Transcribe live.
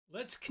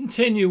Let's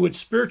continue with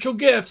spiritual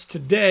gifts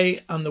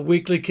today on the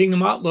Weekly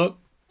Kingdom Outlook.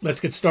 Let's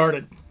get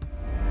started.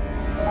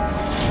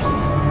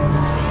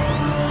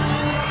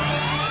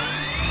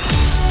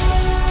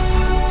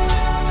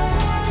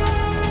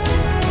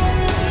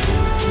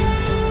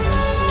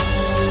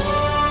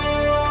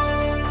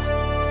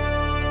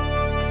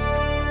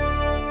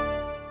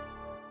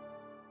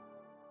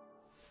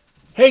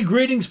 Hey,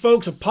 greetings,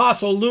 folks.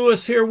 Apostle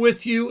Lewis here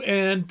with you,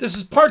 and this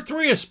is part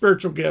 3 of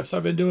spiritual gifts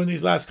I've been doing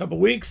these last couple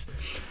weeks.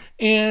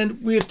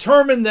 And we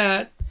determined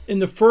that in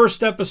the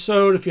first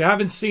episode, if you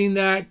haven't seen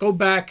that, go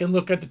back and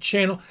look at the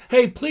channel.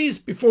 Hey, please,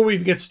 before we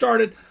even get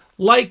started,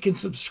 like and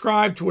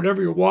subscribe to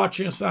whatever you're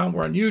watching us on.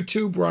 We're on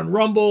YouTube, we're on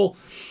Rumble,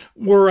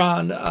 we're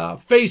on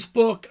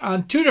Facebook,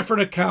 on 2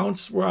 different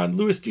accounts. We're on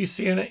Louis D.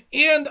 Siena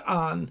and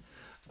on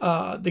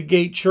the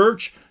Gate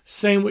Church.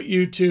 Same with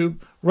YouTube.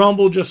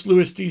 Rumble, just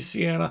Louis D.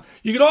 Siena.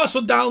 You can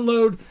also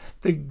download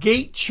the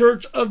Gate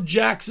Church of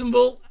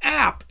Jacksonville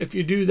app. If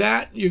you do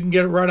that, you can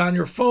get it right on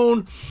your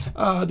phone.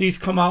 These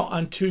come out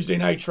on Tuesday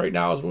nights right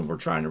now is when we're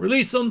trying to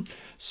release them.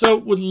 So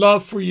would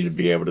love for you to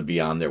be able to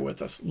be on there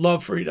with us.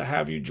 Love for you to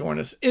have you join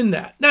us in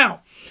that.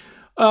 Now,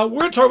 we're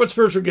going to talk about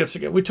spiritual gifts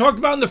again. We talked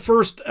about in the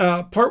first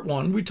part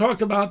 1, we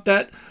talked about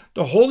that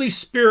the Holy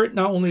Spirit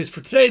not only is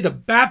for today, the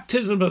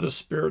baptism of the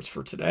Spirit's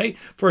for today,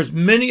 for as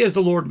many as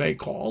the Lord may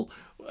call,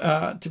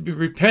 to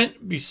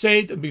repent, be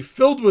saved, and be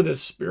filled with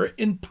His Spirit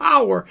in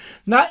power,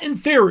 not in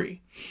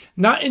theory,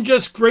 not in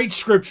just great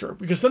scripture,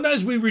 because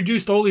sometimes we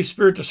reduce the Holy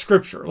Spirit to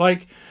scripture,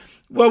 like,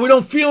 well, we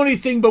don't feel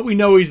anything, but we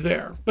know He's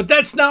there. But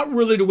that's not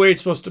really the way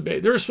it's supposed to be.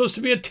 There's supposed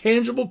to be a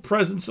tangible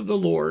presence of the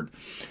Lord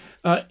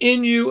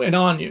in you and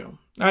on you.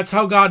 That's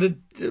how God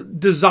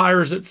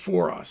desires it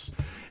for us.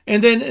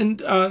 And then in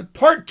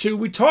part 2,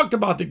 we talked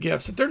about the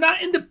gifts, that they're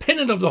not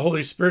independent of the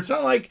Holy Spirit. It's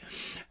not like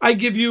I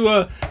give you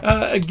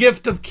a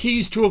gift of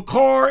keys to a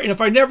car, and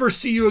if I never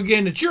see you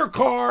again, it's your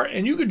car,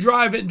 and you can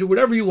drive it and do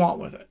whatever you want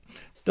with it.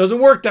 It doesn't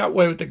work that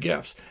way with the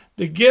gifts.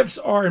 The gifts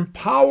are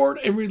empowered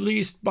and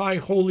released by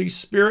Holy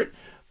Spirit.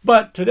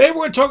 But today we're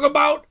going to talk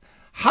about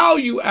how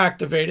you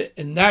activate it,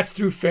 and that's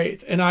through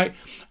faith. And I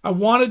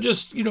want to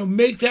just,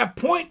 make that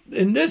point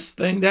in this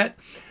thing, that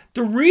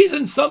the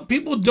reason some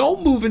people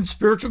don't move in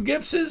spiritual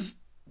gifts is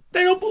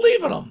they don't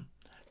believe in them.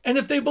 And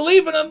if they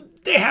believe in them,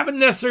 they haven't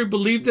necessarily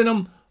believed in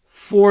them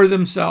for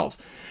themselves.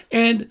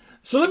 And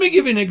so let me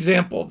give you an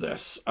example of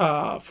this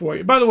for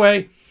you. By the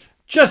way,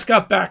 just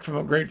got back from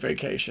a great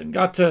vacation.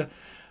 Got to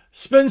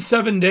spend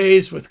 7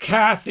 days with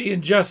Kathy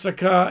and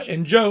Jessica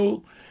and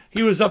Joe.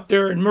 He was up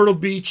there in Myrtle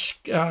Beach,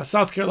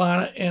 South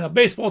Carolina, in a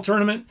baseball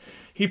tournament.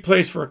 He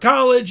plays for a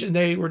college, and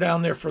they were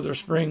down there for their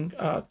spring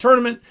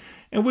tournament.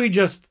 And we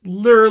just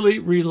literally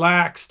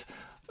relaxed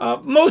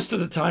most of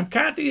the time.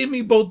 Kathy and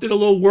me both did a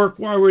little work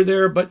while we were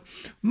there, but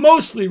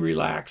mostly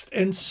relaxed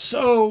and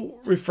so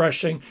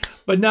refreshing.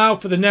 But now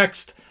for the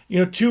next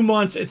 2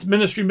 months, it's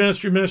ministry. We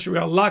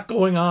got a lot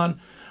going on.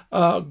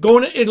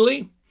 Going to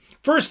Italy.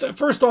 First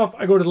off,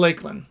 I go to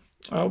Lakeland.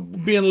 I'll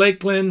be in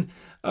Lakeland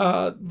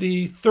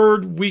the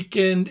 3rd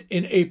weekend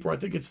in April. I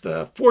think it's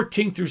the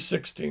 14th through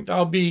 16th.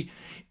 I'll be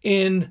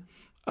in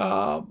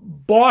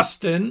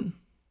Boston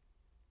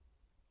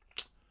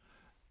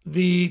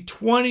the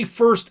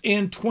 21st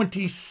and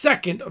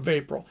 22nd of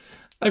April.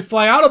 I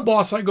fly out of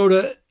Boston. I go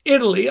to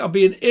Italy. I'll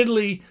be in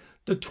Italy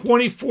the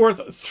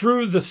 24th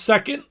through the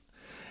 2nd.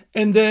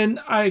 And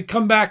then I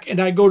come back and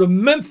I go to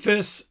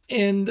Memphis,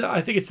 and I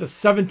think it's the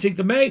 17th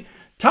of May.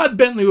 Todd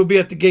Bentley will be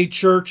at the Gate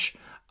Church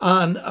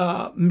on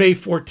May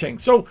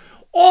 14th. So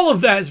all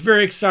of that is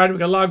very exciting. We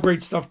got a lot of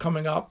great stuff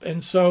coming up.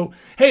 And so,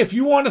 hey, if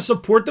you want to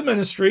support the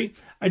ministry,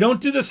 I don't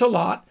do this a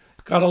lot.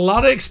 Got a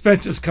lot of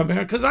expenses coming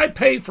up because I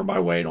pay for my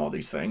way and all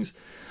these things.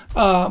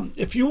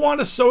 If you want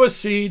to sow a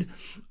seed,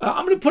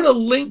 I'm going to put a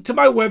link to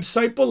my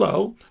website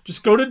below.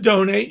 Just go to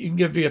donate. You can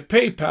give via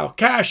PayPal,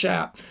 Cash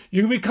App.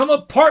 You can become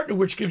a partner,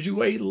 which gives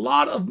you a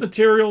lot of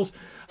materials.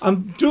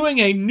 I'm doing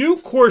a new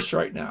course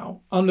right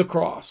now on the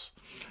cross.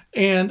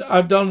 And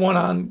I've done one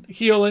on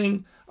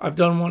healing. I've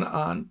done one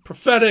on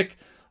prophetic,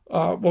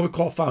 what we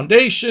call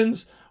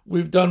foundations.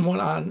 We've done one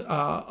on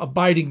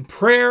abiding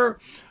prayer.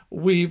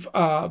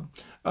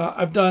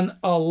 I've done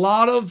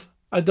one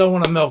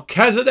on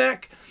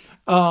Melchizedek.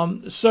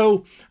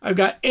 So I've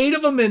got 8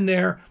 of them in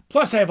there.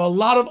 Plus I have a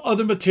lot of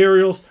other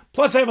materials.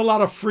 Plus I have a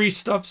lot of free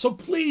stuff. So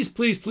please,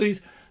 please,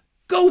 please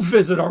go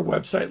visit our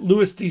website,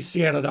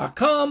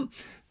 louisdsiena.com.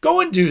 Go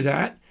and do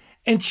that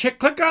and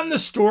click on the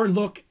store and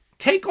look.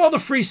 Take all the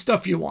free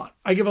stuff you want.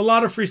 I give a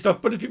lot of free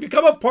stuff, but if you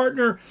become a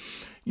partner,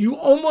 you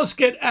almost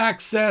get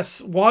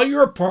access while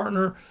you're a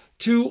partner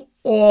to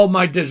all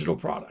my digital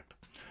product.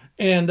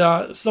 And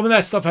some of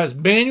that stuff has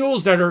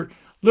manuals that are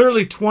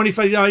literally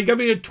 $25. You got to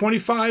be a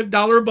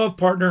 $25 above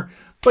partner,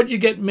 but you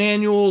get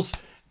manuals,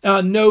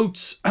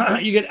 notes.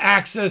 You get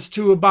access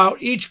to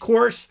about each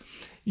course.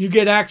 You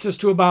get access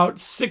to about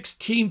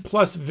 16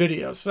 plus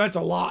videos. So that's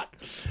a lot.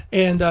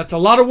 And it's a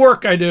lot of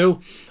work I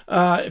do.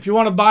 If you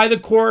want to buy the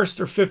course,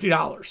 they're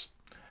 $50.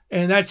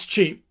 And that's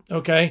cheap,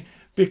 okay?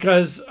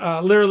 Because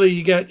literally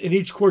you get, in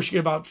each course, you get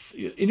about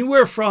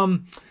anywhere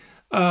from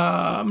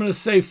I'm going to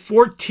say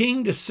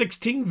 14 to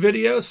 16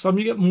 videos. Some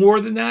you get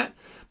more than that,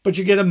 but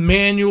you get a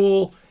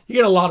manual. You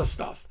get a lot of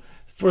stuff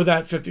for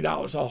that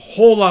 $50, a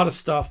whole lot of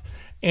stuff.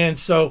 And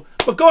so,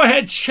 but go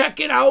ahead, check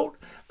it out.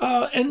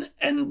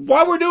 And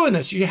while we're doing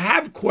this, you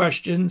have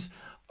questions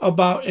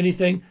about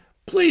anything,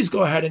 please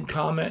go ahead and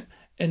comment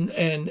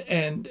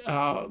and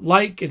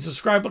like and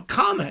subscribe, but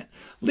comment.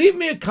 Leave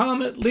me a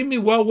comment, leave me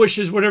well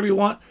wishes, whatever you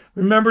want.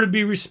 Remember to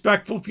be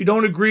respectful. If you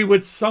don't agree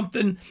with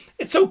something,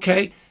 it's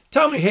okay.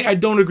 Tell me, hey, I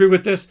don't agree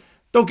with this.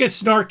 Don't get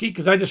snarky,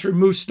 because I just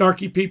remove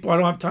snarky people. I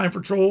don't have time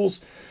for trolls.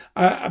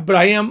 But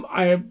I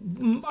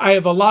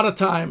have a lot of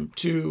time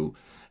to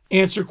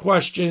answer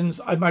questions.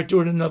 I might do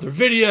it in another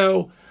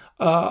video.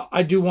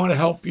 I do want to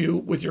help you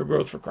with your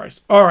growth for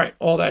Christ. All right,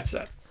 all that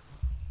said.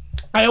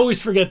 I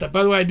always forget that.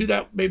 By the way, I do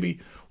that maybe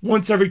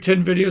once every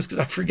 10 videos because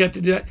I forget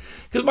to do that.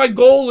 Because my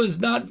goal is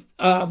not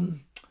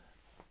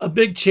a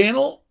big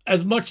channel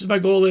as much as my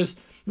goal is,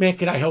 man,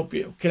 can I help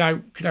you? Can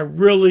I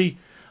really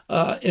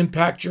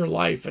impact your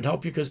life and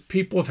help you? Because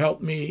people have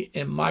helped me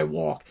in my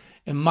walk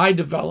and my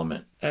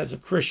development as a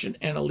Christian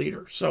and a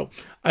leader. So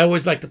I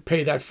always like to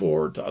pay that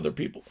forward to other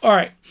people. All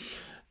right,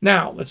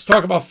 now let's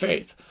talk about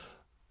faith.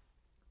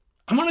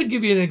 I'm going to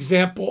give you an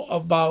example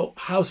about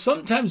how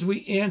sometimes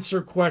we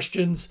answer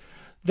questions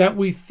that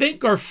we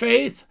think are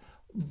faith,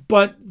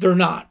 but they're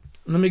not.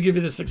 Let me give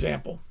you this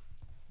example.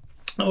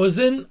 I was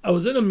in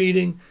a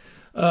meeting,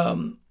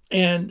 and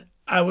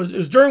it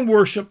was during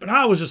worship, and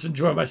I was just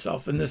enjoying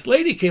myself. And this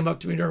lady came up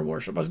to me during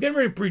worship. I was getting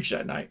ready to preach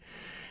that night,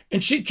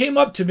 and she came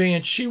up to me,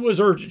 and she was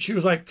urgent. She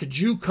was like, "Could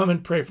you come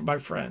and pray for my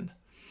friend?"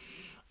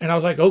 And I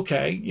was like,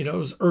 "Okay," it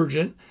was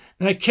urgent.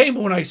 And I came,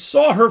 and when I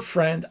saw her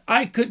friend,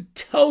 I could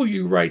tell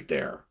you right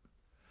there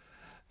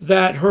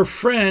that her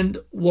friend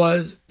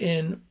was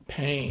in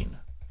pain.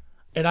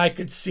 And I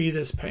could see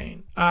this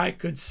pain. I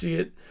could see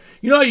it.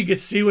 You know how you can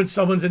see when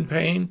someone's in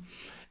pain?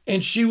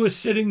 And she was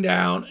sitting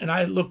down, and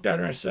I looked at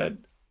her and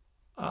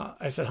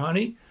I said,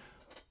 "Honey,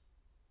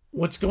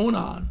 what's going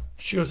on?"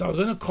 She goes, "I was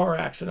in a car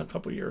accident a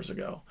couple years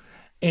ago,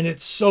 and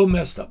it's so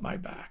messed up my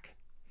back.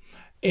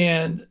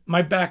 And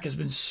my back has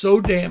been so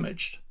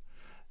damaged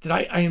that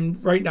I am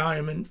right now. I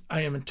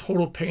am in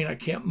total pain. I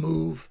can't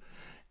move.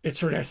 It's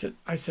hurting."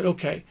 I said,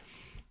 "Okay.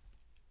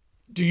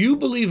 Do you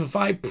believe if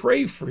I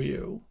pray for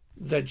you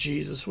that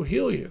Jesus will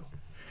heal you?"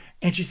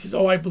 And she says,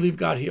 "Oh, I believe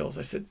God heals."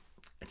 I said,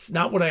 "It's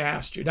not what I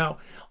asked you." Now,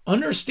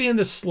 understand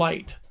the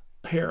slight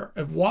here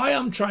of why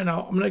I'm going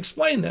to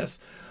explain this.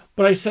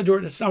 But I said to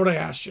her, "That's not what I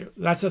asked you.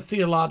 That's a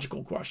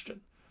theological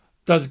question.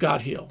 Does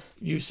God heal?"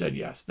 You said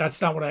yes.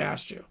 That's not what I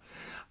asked you.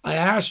 I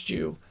asked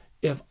you,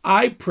 if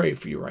I pray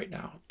for you right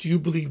now, do you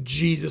believe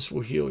Jesus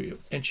will heal you?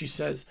 And she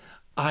says,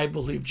 "I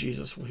believe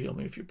Jesus will heal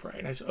me if you pray."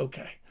 And I said,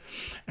 "Okay."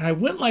 And I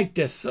went like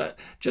this,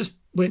 just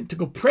went to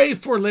go pray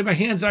for her, lay my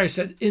hands out. I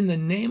said, "In the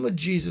name of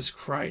Jesus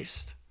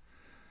Christ."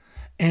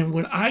 And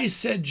when I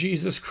said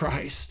Jesus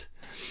Christ,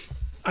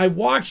 I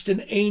watched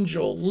an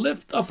angel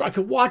lift up. I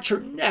could watch her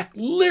neck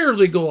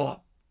literally go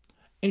up.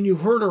 And you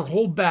heard her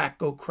whole back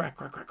go crack,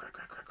 crack, crack, crack,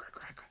 crack, crack,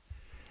 crack, crack.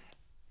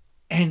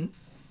 And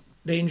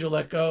the angel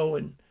let go,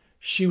 and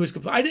she was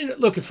complete. I didn't,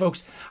 look at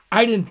folks,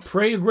 I didn't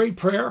pray a great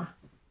prayer.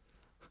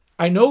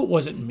 I know it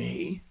wasn't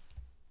me.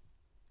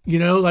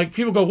 Like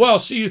people go, "Well,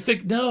 so you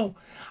think," no,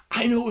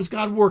 I know it was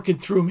God working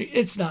through me.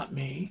 It's not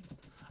me.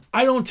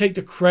 I don't take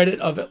the credit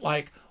of it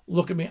like,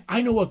 look at me.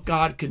 I know what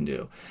God can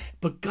do.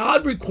 But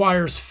God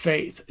requires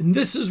faith. And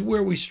this is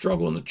where we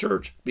struggle in the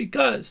church,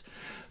 because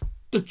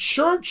the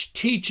church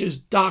teaches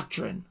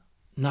doctrine,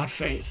 not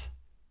faith.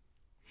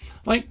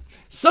 Like,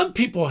 some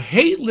people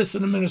hate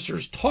listening to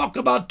ministers talk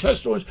about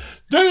testimonies.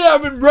 They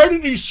haven't read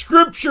any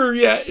scripture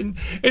yet. And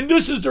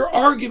this is their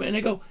argument. And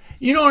they go,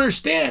 "You don't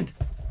understand.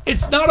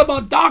 It's not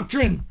about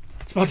doctrine.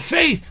 It's about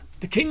faith.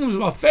 The kingdom is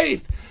about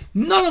faith."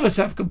 None of us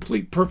have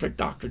complete, perfect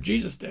doctrine.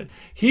 Jesus did.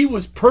 He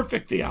was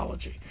perfect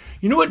theology.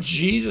 You know what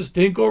Jesus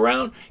didn't go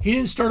around? He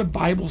didn't start a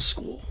Bible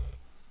school.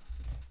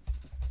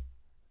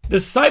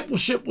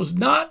 Discipleship was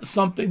not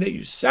something that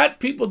you sat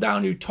people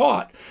down, you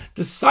taught.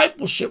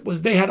 Discipleship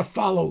was they had to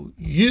follow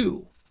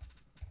you.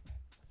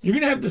 You're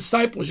going to have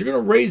disciples. You're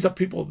going to raise up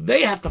people.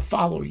 They have to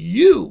follow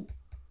you.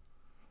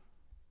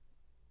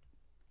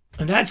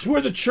 And that's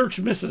where the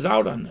church misses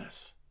out on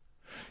this.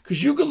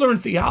 Because you can learn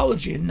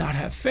theology and not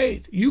have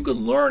faith. You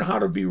can learn how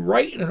to be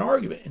right in an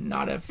argument and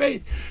not have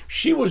faith.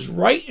 She was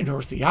right in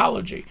her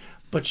theology,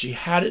 but she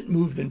hadn't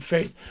moved in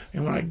faith.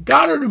 And when I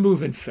got her to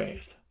move in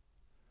faith,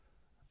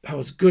 that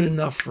was good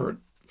enough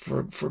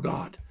for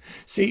God.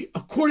 See,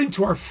 according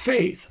to our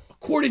faith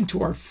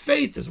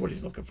is what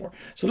he's looking for.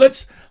 So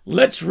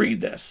let's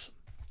read this.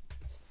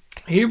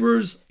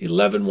 Hebrews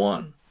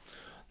 11:1.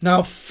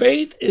 Now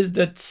faith is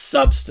the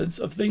substance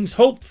of things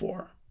hoped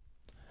for,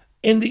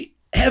 and the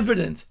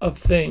evidence of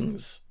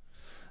things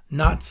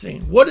not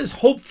seen. What is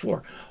hope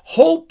for?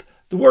 Hope,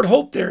 the word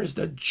hope there is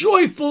the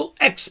joyful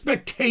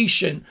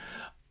expectation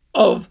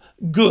of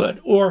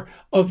good, or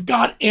of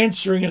God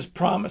answering his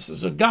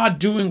promises, of God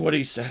doing what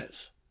he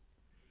says.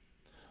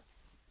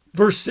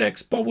 Verse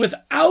 6, but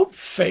without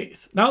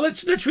faith. Now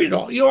let's read it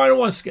all. I don't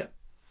want to skip.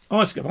 I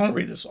want to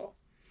read this all.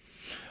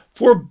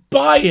 For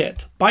by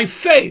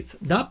faith,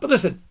 not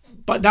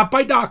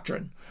by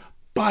doctrine,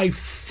 by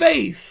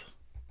faith,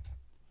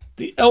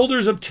 the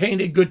elders obtained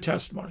a good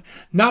testimony.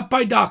 Not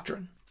by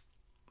doctrine.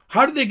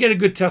 How did they get a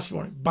good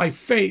testimony? By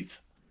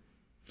faith.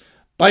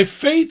 By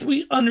faith,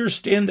 we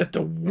understand that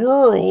the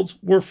worlds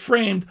were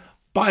framed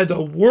by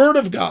the word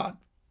of God,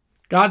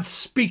 God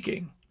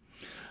speaking,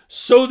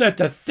 so that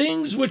the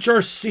things which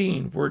are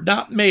seen were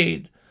not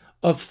made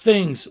of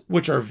things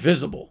which are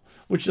visible,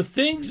 which the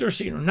things are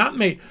seen are not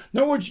made. In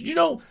other words,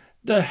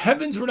 the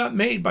heavens were not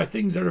made by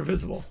things that are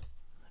visible.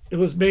 It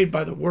was made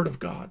by the word of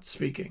God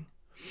speaking.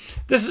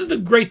 This is the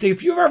great thing.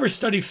 If you've ever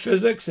studied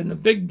physics and the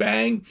Big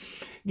Bang,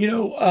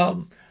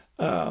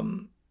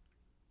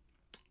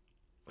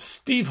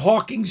 Steve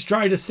Hawking's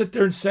tried to sit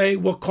there and say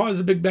what caused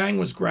the Big Bang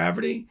was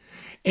gravity.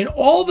 And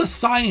all the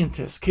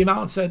scientists came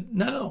out and said,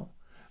 no,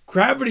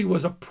 gravity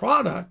was a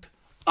product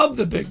of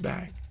the Big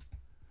Bang.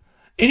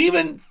 And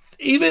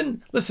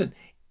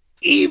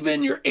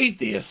even your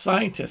atheist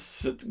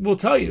scientists will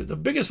tell you, the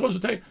biggest ones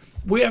will tell you,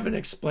 we haven't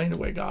explained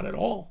away God at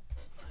all.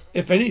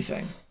 If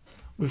anything,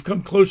 we've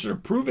come closer to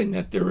proving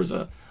that there is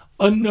a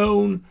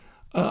unknown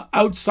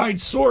outside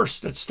source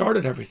that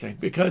started everything,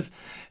 because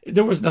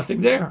there was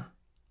nothing there.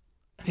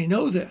 And they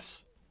know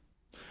this.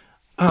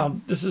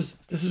 This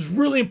is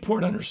really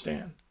important to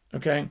understand.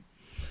 Okay,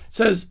 it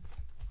says,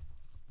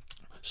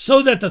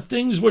 so that the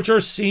things which are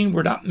seen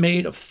were not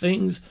made of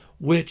things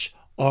which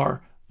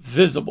are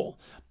visible.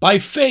 By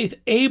faith,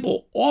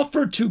 Abel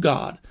offered to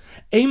God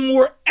a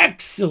more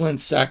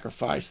excellent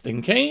sacrifice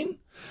than Cain,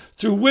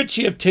 through which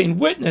he obtained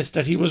witness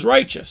that he was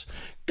righteous,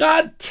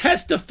 God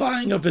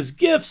testifying of his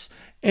gifts,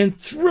 and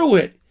through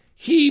it,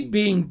 he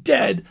being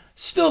dead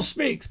still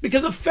speaks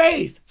because of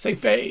faith. Say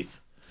faith.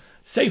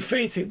 Say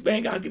faith. Say,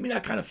 man, God, give me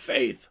that kind of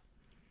faith.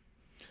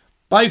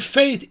 By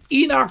faith,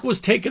 Enoch was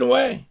taken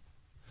away,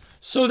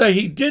 so that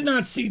he did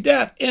not see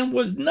death, and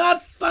was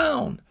not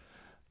found,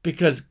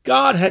 because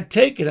God had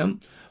taken him.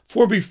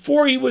 For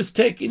before he was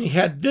taken, he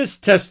had this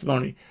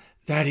testimony,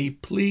 that he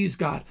pleased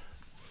God.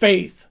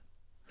 Faith.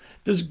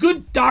 Does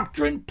good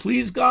doctrine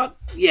please God?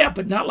 Yeah,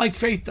 but not like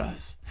faith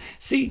does.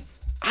 See,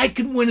 I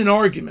can win an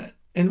argument.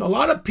 And a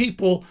lot of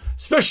people,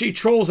 especially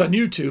trolls on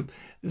YouTube,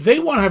 they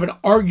want to have an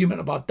argument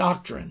about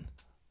doctrine,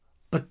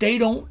 but they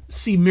don't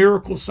see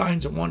miracle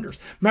signs and wonders.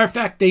 Matter of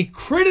fact, they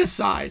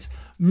criticize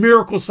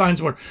miracle signs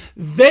and wonders.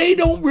 They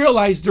don't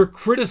realize they're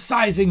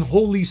criticizing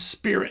Holy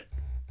Spirit.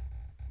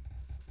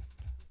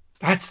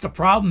 That's the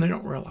problem they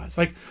don't realize.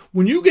 Like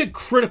when you get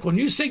critical and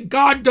you say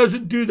God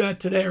doesn't do that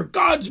today, or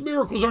God's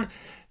miracles aren't,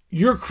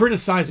 you're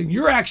criticizing.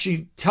 You're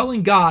actually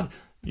telling God,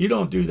 you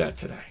don't do that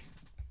today.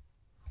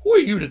 Who are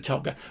you to tell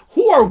God?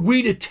 Who are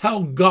we to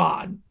tell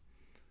God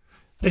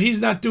that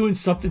he's not doing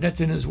something that's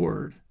in his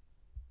word?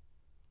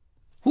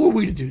 Who are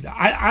we to do that?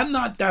 I'm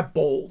not that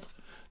bold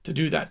to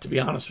do that, to be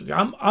honest with you.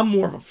 I'm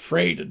more of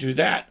afraid to do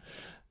that.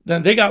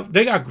 Than they got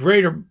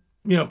greater,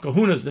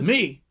 kahunas than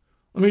me.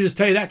 Let me just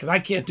tell you that, because I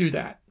can't do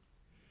that.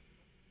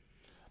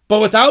 But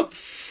without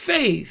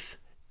faith,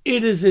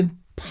 it is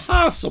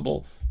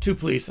impossible to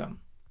please him.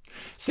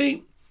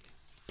 See,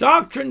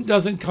 doctrine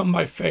doesn't come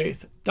by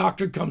faith.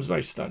 Doctrine comes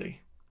by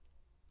study.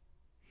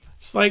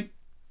 It's like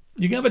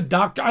you can have a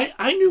doctor.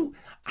 I knew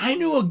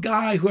a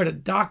guy who had a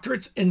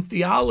doctorate in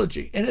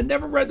theology and had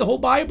never read the whole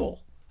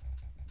Bible.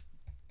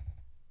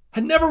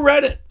 Had never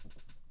read it.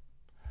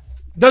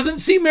 Doesn't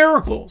see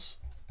miracles.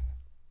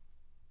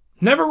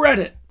 Never read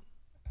it.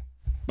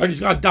 But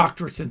he's got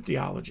doctorates in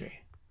theology.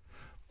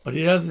 But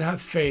he doesn't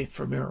have faith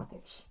for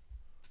miracles.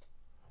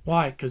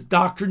 Why? Because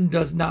doctrine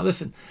does not,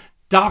 listen,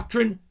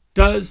 doctrine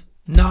does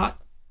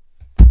not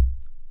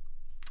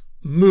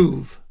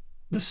move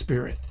the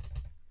Spirit.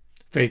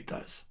 Faith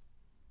does.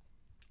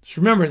 Just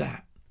remember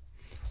that.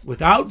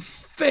 Without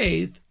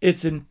faith,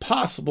 it's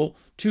impossible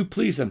to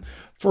please him.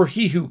 For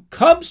he who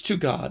comes to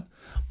God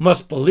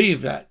must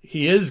believe that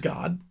he is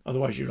God.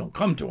 Otherwise, you don't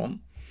come to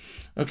him.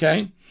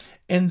 Okay?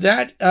 And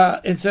that,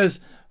 it says,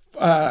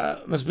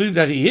 must believe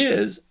that he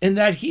is, and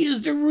that he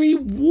is the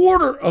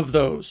rewarder of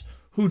those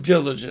who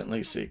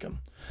diligently seek him.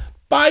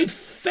 By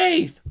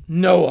faith,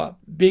 Noah,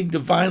 being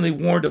divinely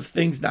warned of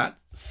things not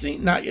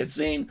yet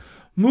seen,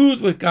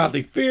 moved with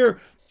godly fear,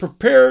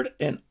 prepared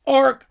an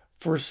ark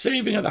for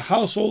saving of the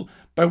household,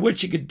 by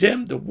which he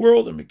condemned the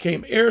world and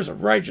became heirs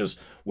of righteousness,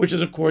 which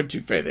is according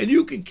to faith. And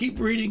you can keep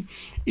reading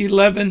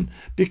 11,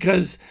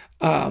 because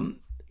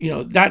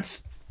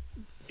that's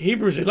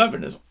Hebrews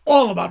 11 is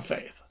all about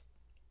faith.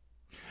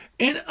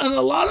 And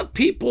a lot of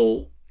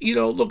people,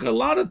 look, a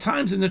lot of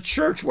times in the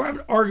church, we're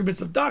having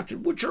arguments of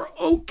doctrine, which are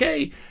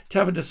okay to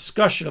have a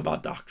discussion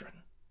about doctrine.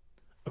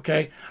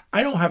 Okay?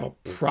 I don't have a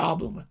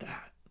problem with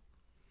that.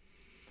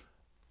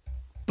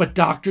 But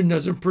doctrine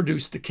doesn't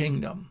produce the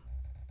kingdom.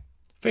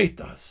 Faith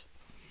does.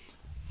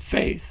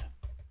 Faith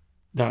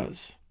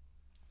does.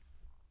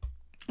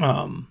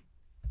 And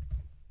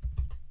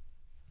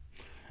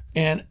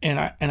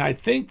I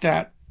think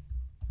that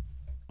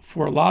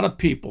for a lot of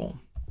people,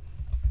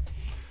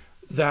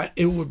 that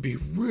it would be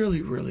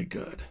really, really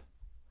good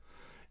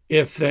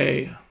if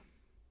they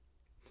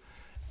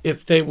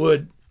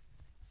would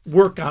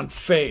work on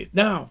faith.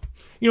 Now,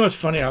 you know what's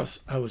funny? I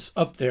was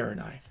up there,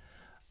 and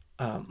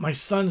my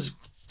son's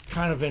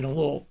kind of in a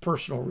little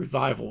personal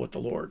revival with the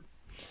Lord,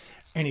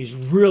 and he's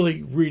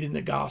really reading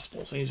the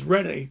Gospels. And he's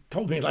read it. He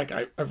told me, like,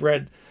 I've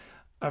read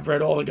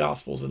all the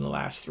Gospels in the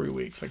last 3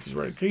 weeks. Like, he's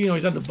read, you know,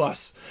 he's on the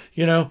bus.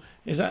 You know,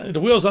 the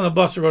wheels on the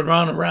bus are going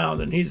round and round,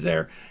 and he's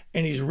there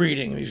and he's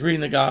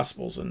reading the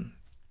Gospels. And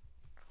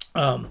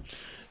I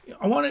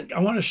want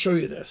to show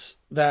you this,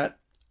 that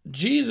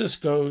Jesus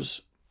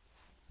goes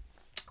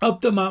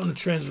up the mountain of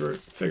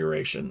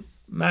transfiguration,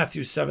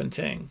 Matthew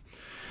 17.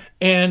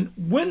 And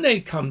when they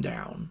come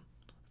down,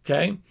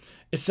 okay,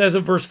 it says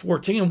in verse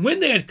 14, and when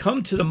they had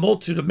come to the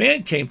multitude, a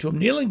man came to him,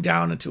 kneeling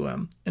down unto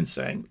him and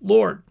saying,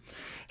 Lord,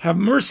 have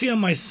mercy on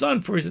my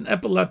son, for he's an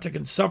epileptic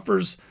and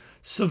suffers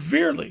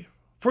severely.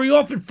 For he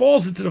often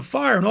falls into the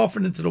fire and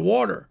often into the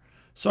water.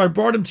 So I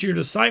brought him to your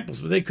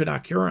disciples, but they could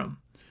not cure him.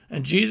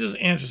 And Jesus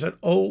answered, said,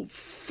 O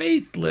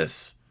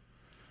faithless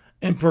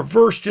and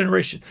perverse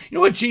generation. You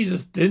know what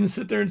Jesus didn't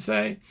sit there and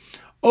say?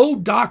 O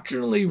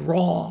doctrinally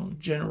wrong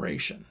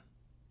generation.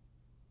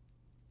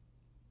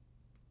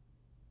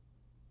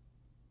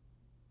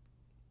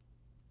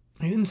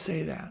 He didn't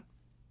say that.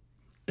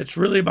 It's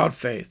really about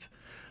faith.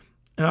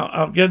 And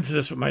I'll get into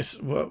this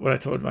with what I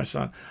told my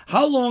son.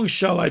 How long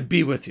shall I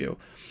be with you?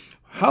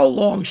 How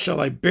long shall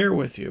I bear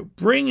with you?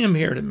 Bring him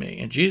here to me.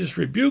 And Jesus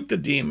rebuked the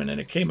demon,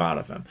 and it came out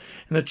of him.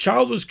 And the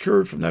child was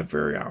cured from that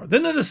very hour.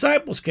 Then the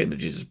disciples came to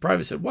Jesus privately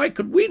and said, why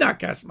could we not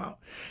cast him out?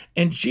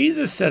 And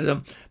Jesus said to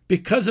them,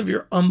 because of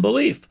your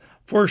unbelief.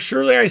 For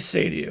surely I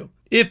say to you,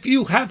 if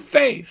you have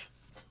faith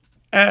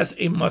as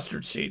a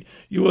mustard seed,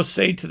 you will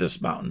say to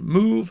this mountain,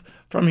 move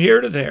from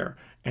here to there,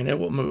 and it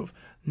will move.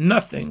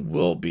 Nothing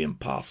will be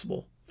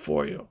impossible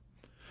for you.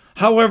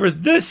 However,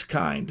 this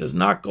kind does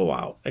not go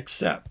out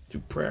except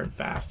through prayer and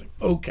fasting.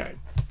 Okay.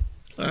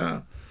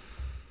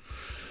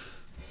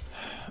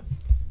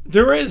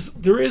 There is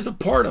a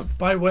part of,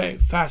 by the way,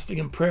 fasting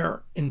and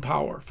prayer in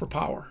power, for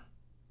power.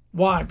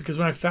 Why? Because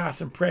when I fast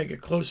and pray, I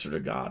get closer to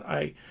God.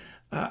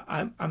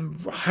 I'm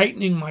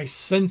heightening my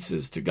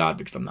senses to God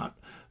because I'm not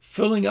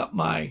filling up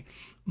my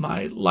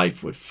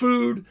life with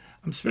food.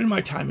 I'm spending my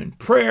time in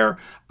prayer.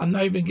 I'm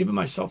not even giving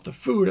myself the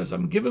food, as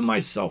I'm giving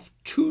myself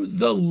to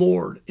the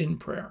Lord in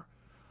prayer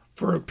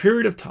for a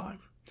period of time.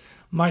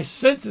 My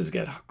senses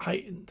get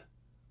heightened,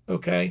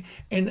 okay?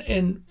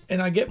 And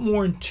I get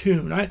more in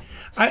tune.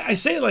 I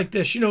say it like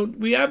this, you know,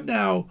 we have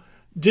now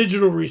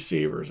digital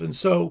receivers, and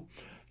so,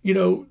 you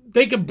know,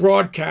 they can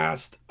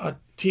broadcast a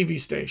TV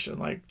station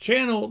like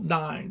Channel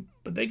 9,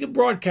 but they can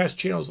broadcast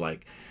channels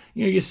like,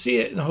 you know, you see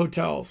it in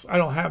hotels. I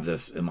don't have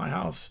this in my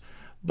house,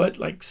 but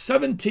like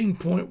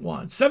 17.1,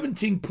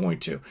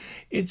 17.2.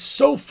 It's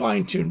so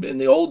fine-tuned. In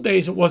the old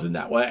days, it wasn't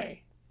that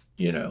way,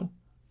 you know.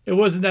 It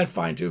wasn't that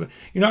fine-tuned.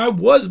 You know, I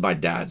was my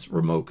dad's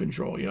remote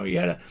control. You know, you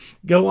had to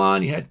go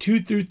on, you had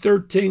 2 through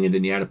 13, and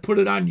then you had to put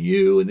it on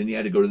U, and then you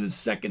had to go to the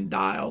second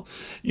dial,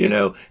 you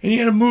know, and you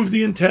had to move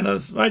the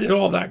antennas. I did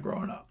all that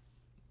growing up.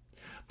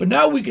 But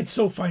now we get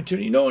so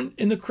fine-tuned. You know,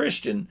 in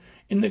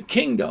the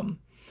kingdom,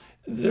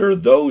 there are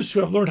those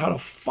who have learned how to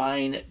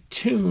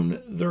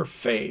fine-tune their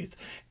faith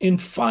and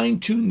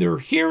fine-tune their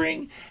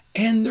hearing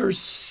and their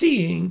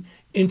seeing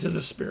into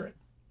the Spirit.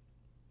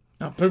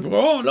 Now, people go,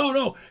 oh,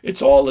 no,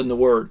 it's all in the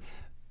Word.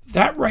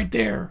 That right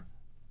there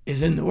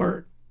is in the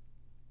Word.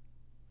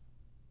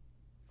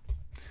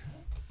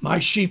 My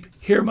sheep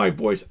hear my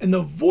voice, and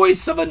the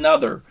voice of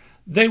another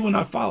they will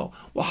not follow.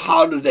 Well,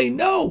 how do they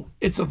know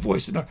it's a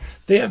voice of another?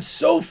 They have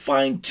so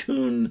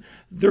fine-tuned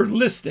their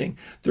listening,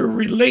 their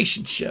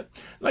relationship.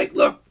 Like,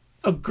 look,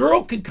 a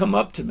girl could come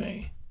up to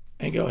me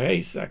and go,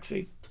 hey,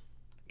 sexy,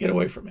 get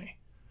away from me.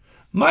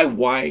 My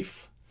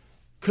wife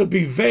could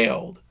be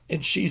veiled,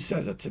 and she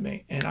says it to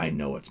me, and I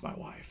know it's my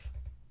wife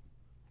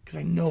because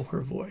I know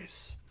her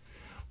voice.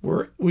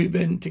 We've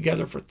been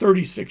together for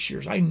 36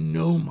 years. I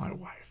know my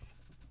wife.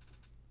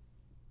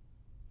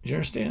 Do you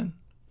understand?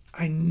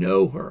 I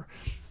know her.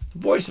 The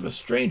voice of a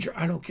stranger,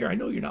 I don't care. I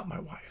know you're not my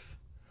wife.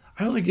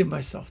 I only give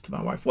myself to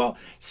my wife. Well,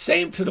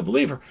 same to the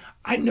believer.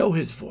 I know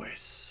his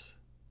voice.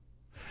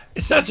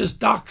 It's not just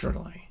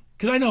doctrinally,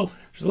 because I know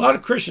there's a lot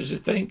of Christians who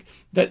think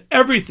that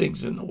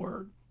everything's in the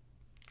Word.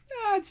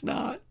 No, it's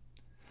not.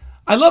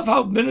 I love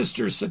how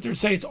ministers sit there and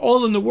say it's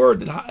all in the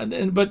Word,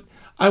 but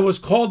I was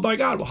called by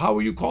God. Well, how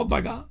were you called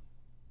by God?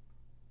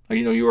 How do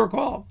you know you were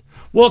called?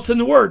 Well, it's in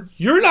the Word.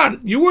 You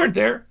weren't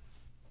there.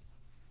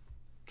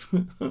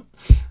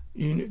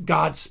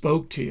 God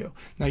spoke to you.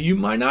 Now, you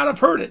might not have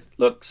heard it.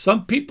 Look,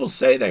 some people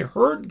say they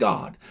heard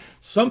God.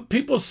 Some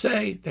people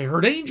say they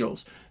heard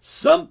angels.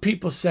 Some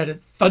people said it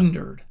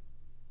thundered.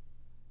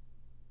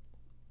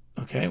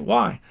 Okay,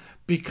 why?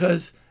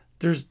 Because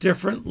there's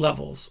different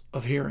levels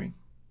of hearing.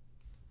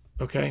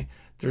 Okay,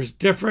 there's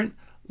different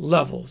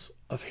levels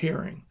of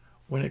hearing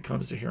when it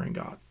comes to hearing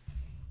God.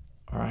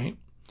 All right,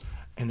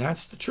 and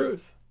that's the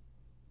truth.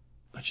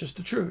 That's just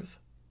the truth.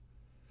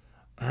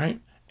 All right.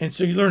 And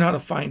so you learn how to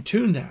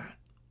fine-tune that.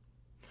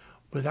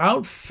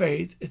 Without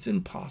faith, it's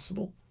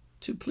impossible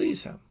to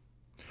please him.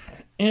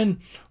 And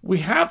we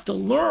have to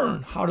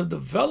learn how to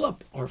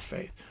develop our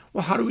faith.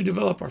 Well, how do we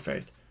develop our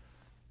faith?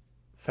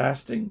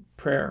 Fasting,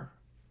 prayer,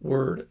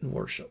 word, and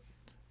worship.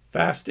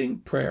 Fasting,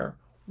 prayer,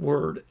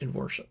 word, and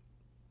worship.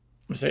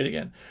 I'm going to say it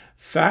again.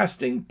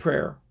 Fasting,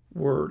 prayer,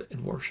 word,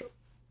 and worship.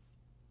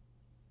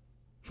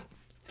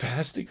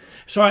 Fasting.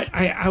 So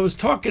I was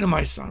talking to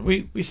my son.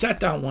 We sat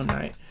down one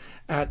night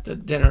at the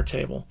dinner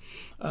table,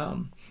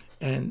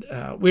 and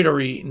we'd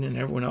already eaten, and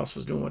everyone else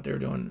was doing what they were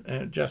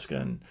doing. Jessica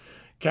and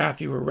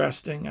Kathy were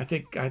resting. I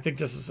think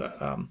this is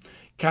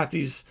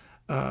Kathy's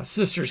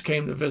sisters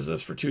came to visit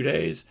us for 3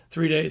 days.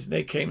 And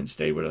they came and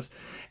stayed with us.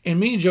 And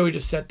me and Joey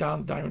just sat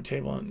down at the dining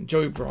table, and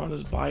Joey brought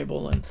his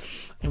Bible,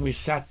 and we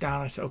sat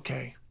down. I said,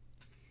 okay,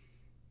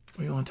 what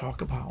do you want to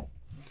talk about?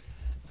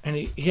 And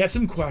he had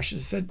some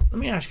questions. He said, let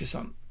me ask you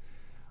something.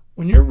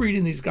 When you're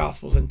reading these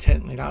Gospels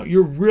intently now,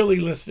 you're really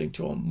listening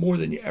to them more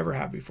than you ever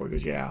have before. He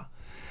goes, yeah.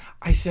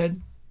 I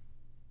said,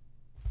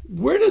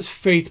 where does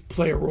faith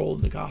play a role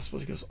in the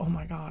Gospels? He goes, oh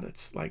my God,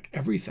 it's like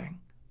everything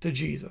to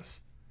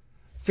Jesus.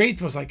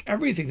 Faith was like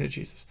everything to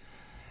Jesus.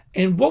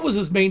 And what was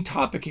his main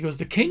topic? He goes,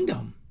 the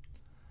kingdom.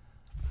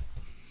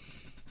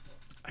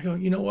 I go,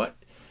 you know what?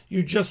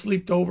 You just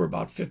leaped over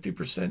about 50%,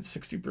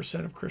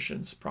 60% of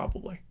Christians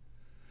probably,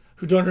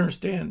 who don't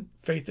understand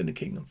faith in the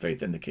kingdom,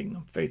 faith in the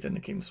kingdom, faith in the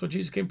kingdom. That's what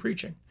Jesus came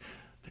preaching.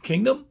 The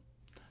kingdom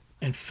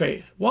and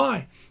faith.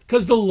 Why?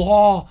 Because the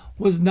law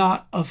was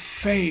not of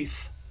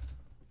faith.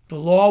 The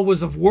law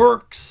was of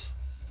works.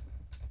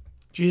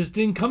 Jesus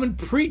didn't come and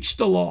preach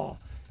the law.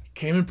 He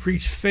came and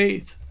preached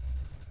faith.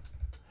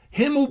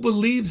 Him who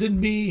believes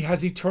in me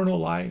has eternal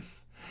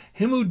life.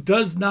 Him who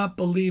does not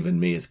believe in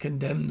me is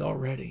condemned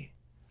already.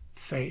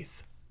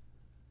 Faith.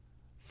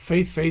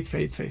 Faith, faith,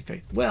 faith, faith,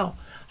 faith. Well,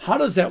 how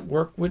does that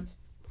work with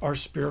our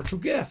spiritual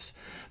gifts?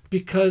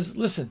 Because,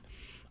 listen,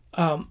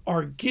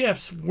 our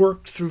gifts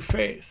work through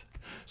faith.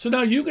 So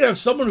now you could have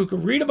someone who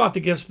could read about the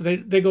gifts,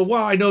 but they go,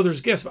 well, I know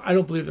there's gifts, but I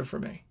don't believe they're for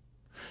me.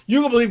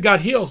 You can believe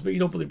God heals, but you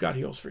don't believe God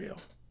heals for you.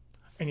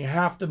 And you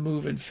have to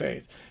move in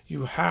faith.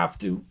 You have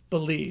to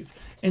believe.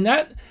 And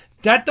that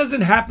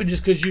doesn't happen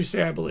just because you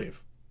say, I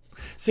believe.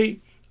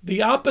 See,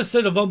 the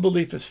opposite of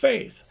unbelief is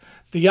faith.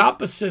 The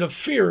opposite of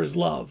fear is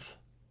love.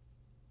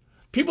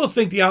 People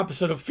think the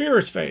opposite of fear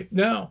is faith.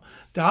 No,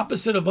 the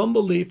opposite of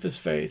unbelief is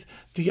faith.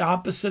 The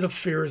opposite of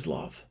fear is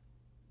love.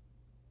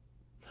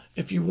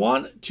 If you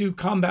want to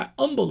combat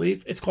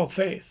unbelief, it's called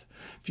faith.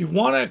 If you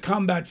want to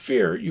combat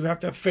fear, you have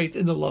to have faith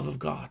in the love of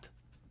God.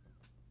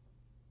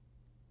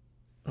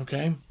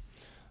 Okay?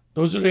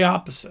 Those are the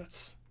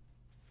opposites.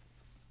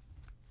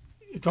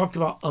 You talked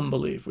about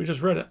unbelief. We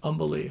just read it.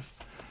 Unbelief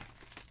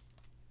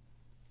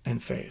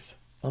and faith.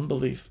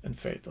 Unbelief and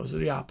faith. Those are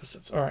the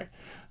opposites. All right.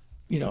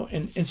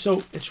 And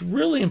so it's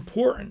really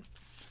important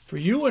for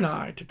you and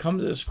I to come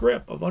to this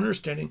grip of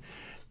understanding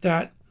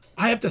that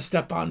I have to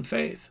step out in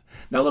faith.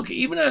 Now, look,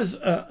 even as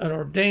an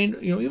ordained,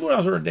 even when I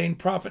was an ordained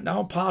prophet,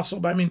 now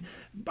apostle, but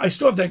I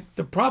still have that,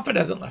 the prophet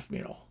hasn't left me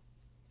at all.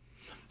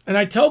 And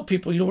I tell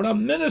people, when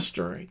I'm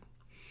ministering,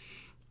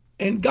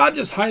 and God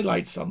just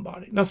highlights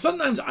somebody. Now,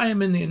 sometimes I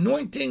am in the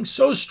anointing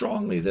so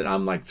strongly that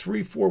I'm like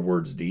 3-4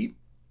 words deep,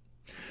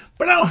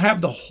 but I don't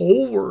have the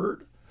whole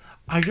word.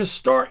 I just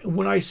start.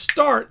 When I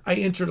start, I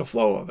enter the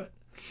flow of it.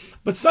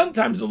 But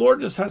sometimes the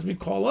Lord just has me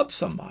call up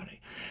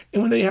somebody.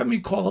 And when they have me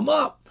call them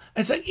up,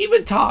 it's like,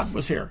 even Todd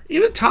was here.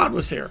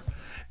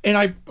 And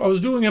I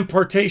was doing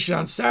impartation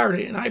on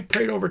Saturday, and I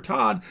prayed over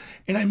Todd,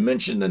 and I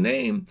mentioned the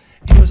name.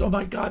 And he goes, oh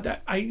my God,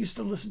 that I used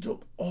to listen to him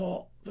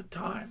all the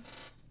time.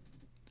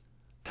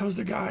 That was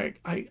the guy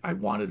I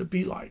wanted to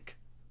be like.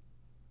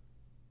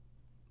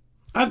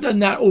 I've done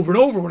that over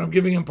and over when I'm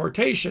giving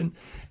impartation,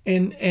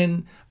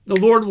 and the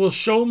Lord will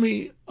show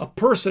me a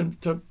person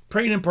to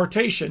pray an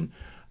impartation.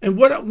 And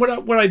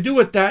what I do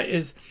with that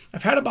is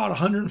I've had about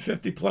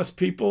 150 plus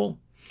people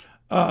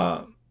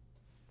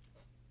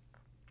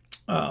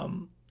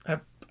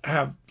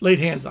have laid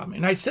hands on me.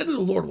 And I said to the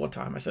Lord one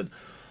time, I said,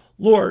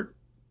 Lord,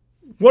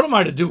 what am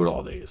I to do with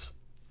all these?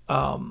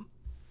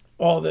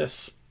 All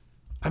this.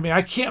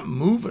 I can't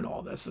move in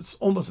all this. It's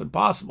almost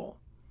impossible.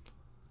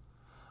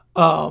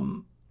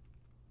 And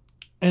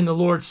the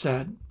Lord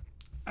said,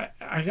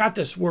 I got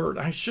this word.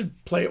 I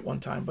should play it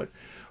one time, but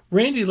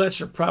Randy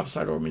Letcher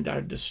prophesied over me that I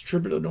would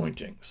distribute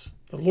anointings.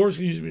 The Lord's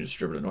going to use me to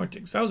distribute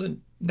anointings. That was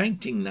in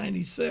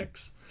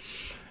 1996.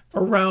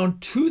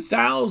 Around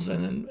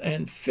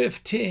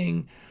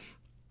 2015,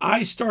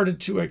 I started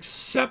to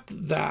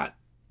accept that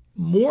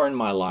more in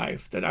my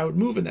life, that I would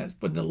move in that.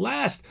 But in the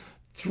last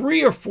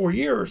 3 or 4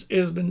 years,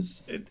 it's been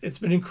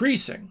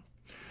increasing.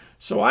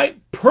 So I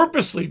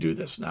purposely do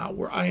this now,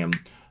 where I am,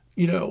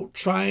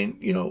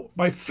 trying,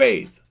 by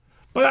faith.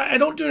 But I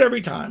don't do it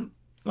every time.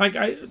 What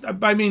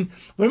I mean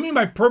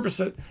by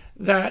purpose,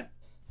 that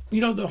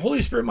the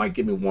Holy Spirit might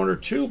give me 1 or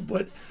 2,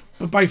 but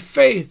by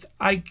faith,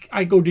 I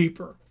go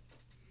deeper.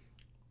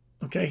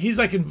 Okay, He's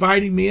like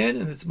inviting me in,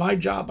 and it's my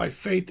job by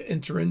faith to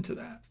enter into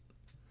that.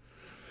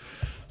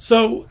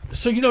 So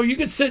you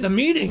could sit in a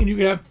meeting and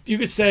you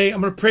could say,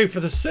 I'm going to pray for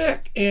the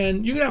sick,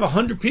 and you could have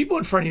 100 people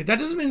in front of you. That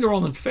doesn't mean they're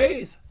all in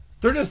faith.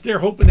 They're just there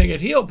hoping they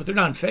get healed, but they're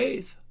not in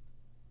faith.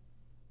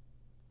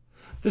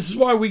 This is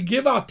why we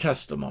give out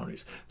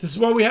testimonies. This is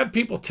why we have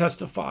people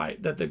testify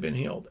that they've been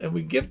healed, and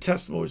we give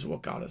testimonies of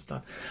what God has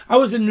done. I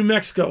was in New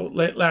Mexico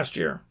last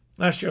year.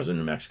 Last year I was in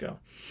New Mexico,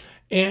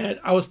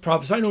 and I was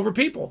prophesying over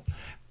people.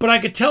 But I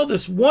could tell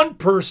this one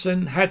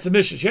person had some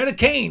issues. She had a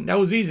cane. That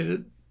was easy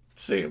to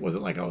see. It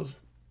wasn't like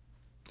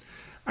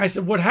I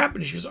said, what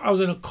happened? She goes, I was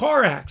in a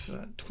car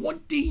accident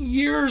 20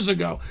 years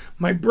ago.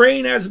 My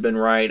brain hasn't been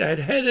right. I had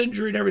head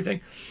injury and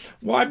everything.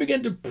 Well, I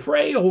began to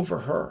pray over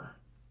her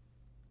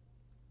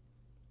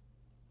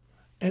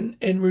and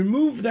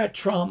remove that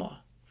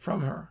trauma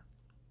from her.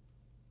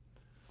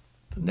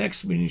 The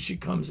next meeting she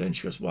comes in,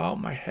 she goes, wow,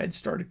 my head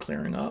started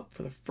clearing up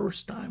for the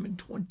first time in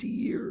 20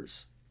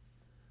 years.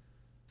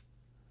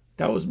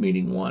 That was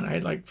meeting one. I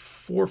had like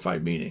 4 or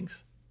 5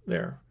 meetings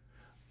there.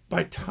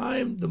 By the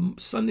time the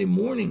Sunday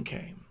morning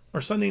came, or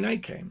Sunday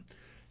night came,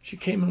 she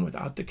came in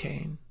without the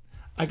cane.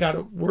 I got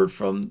a word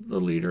from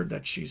the leader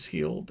that she's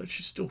healed, that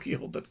she's still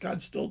healed, that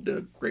God still did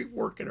a great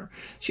work in her.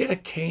 She had a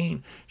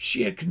cane.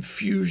 She had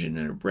confusion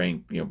in her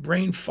brain,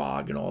 brain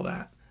fog and all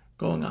that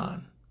going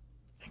on.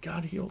 And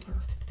God healed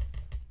her.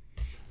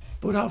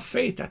 But without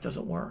faith, that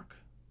doesn't work.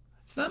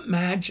 It's not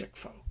magic,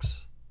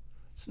 folks.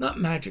 It's not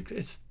magic.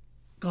 It's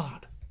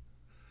God.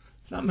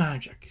 It's not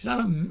magic. He's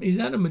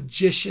not a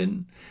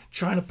magician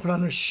trying to put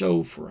on a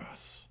show for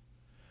us.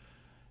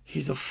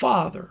 He's a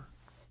father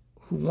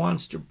who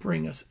wants to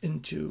bring us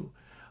into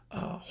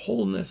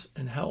wholeness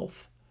and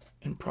health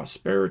and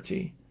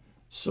prosperity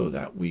so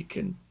that we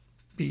can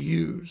be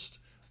used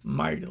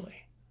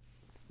mightily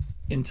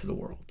into the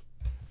world.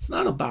 It's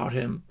not about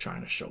him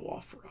trying to show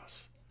off for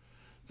us.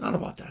 It's not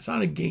about that. It's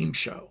not a game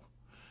show.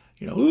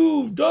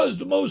 Who does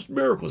the most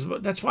miracles?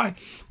 But that's why,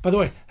 by the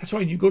way, that's why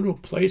you go to a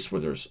place where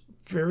there's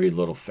very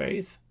little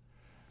faith,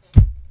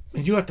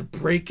 and you have to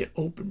break it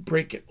open.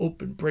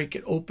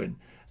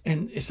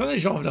 And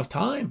sometimes you don't have enough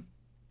time.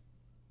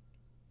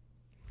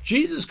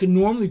 Jesus could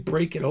normally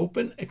break it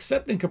open,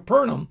 except in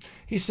Capernaum.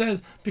 He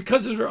says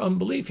because of their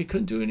unbelief, he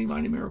couldn't do any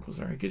mighty miracles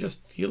there. He could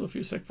just heal a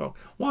few sick folk.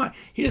 Why?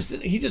 He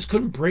just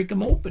couldn't break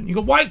them open. You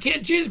go, why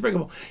can't Jesus break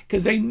them open?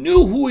 Because they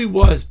knew who he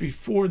was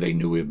before they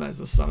knew him as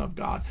the Son of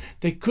God.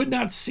 They could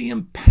not see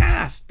him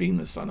past being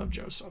the son of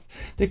Joseph.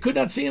 They could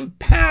not see him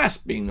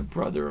past being the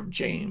brother of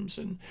James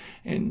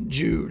and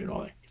Jude and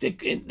all that. They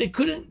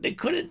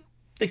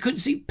couldn't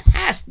see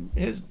past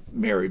his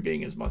Mary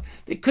being his mother.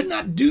 They could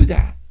not do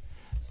that.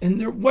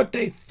 And what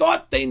they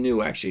thought they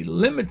knew actually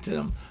limited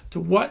them to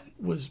what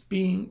was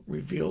being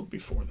revealed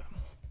before them.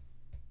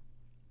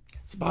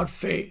 It's about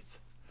faith,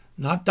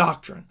 not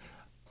doctrine.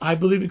 I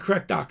believe in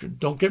correct doctrine.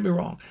 Don't get me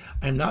wrong.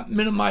 I'm not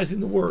minimizing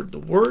the word. The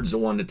word's the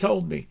one that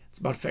told me. It's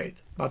about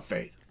faith, about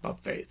faith,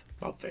 about faith,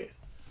 about faith.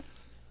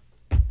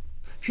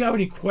 If you have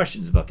any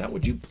questions about that,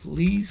 would you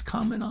please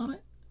comment on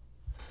it?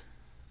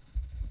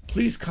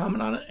 Please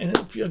comment on it. And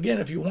if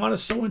you want to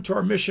sow into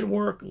our mission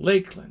work,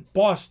 Lakeland,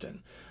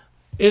 Boston,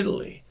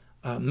 Italy,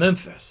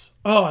 Memphis.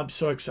 Oh, I'm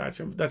so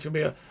excited. That's going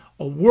to be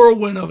a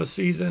whirlwind of a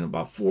season.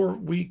 About 4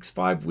 weeks,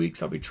 5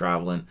 weeks, I'll be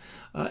traveling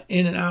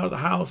in and out of the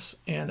house.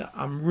 And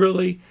I'm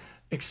really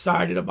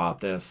excited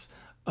about this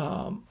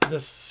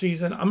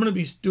season. I'm going to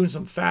be doing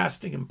some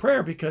fasting and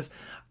prayer because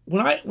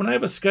when I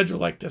have a schedule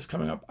like this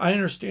coming up, I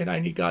understand I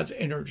need God's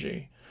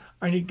energy.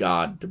 I need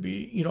God to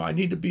be, I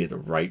need to be at the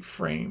right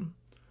frame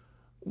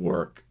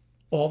work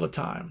all the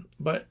time.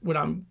 But when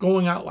I'm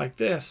going out like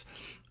this,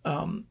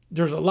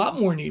 there's a lot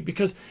more need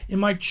because in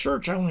my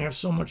church I only have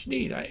so much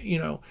need.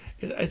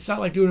 It's not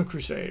like doing a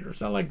crusade, or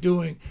it's not like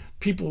doing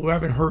people who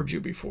haven't heard you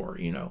before.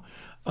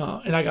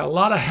 And I got a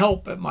lot of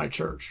help at my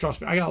church.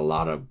 Trust me, I got a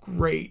lot of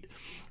great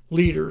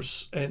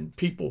leaders and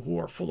people who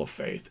are full of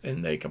faith,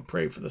 and they can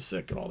pray for the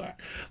sick and all that.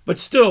 But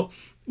still,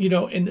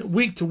 in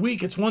week to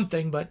week, it's one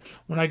thing. But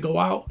when I go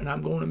out and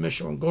I'm going to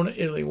mission, I'm going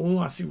to Italy. We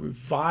want to see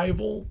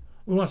revival.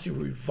 We want to see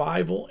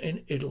revival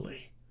in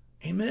Italy.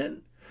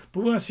 Amen.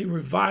 But we want to see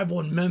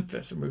revival in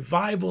Memphis and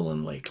revival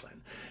in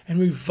Lakeland and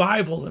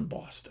revival in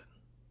Boston.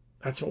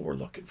 That's what we're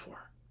looking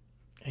for.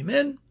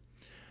 Amen?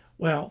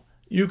 Well,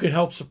 you can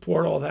help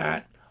support all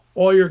that.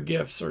 All your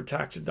gifts are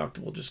tax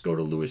deductible. Just go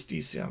to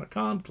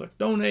lewisdc.com, click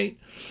donate,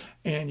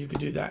 and you can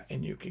do that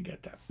and you can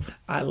get that.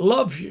 I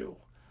love you.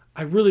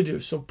 I really do.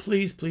 So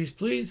please, please,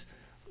 please,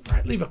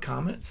 leave a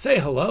comment. Say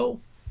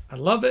hello. I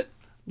love it.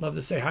 Love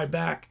to say hi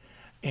back.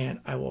 And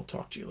I will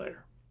talk to you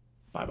later.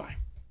 Bye-bye.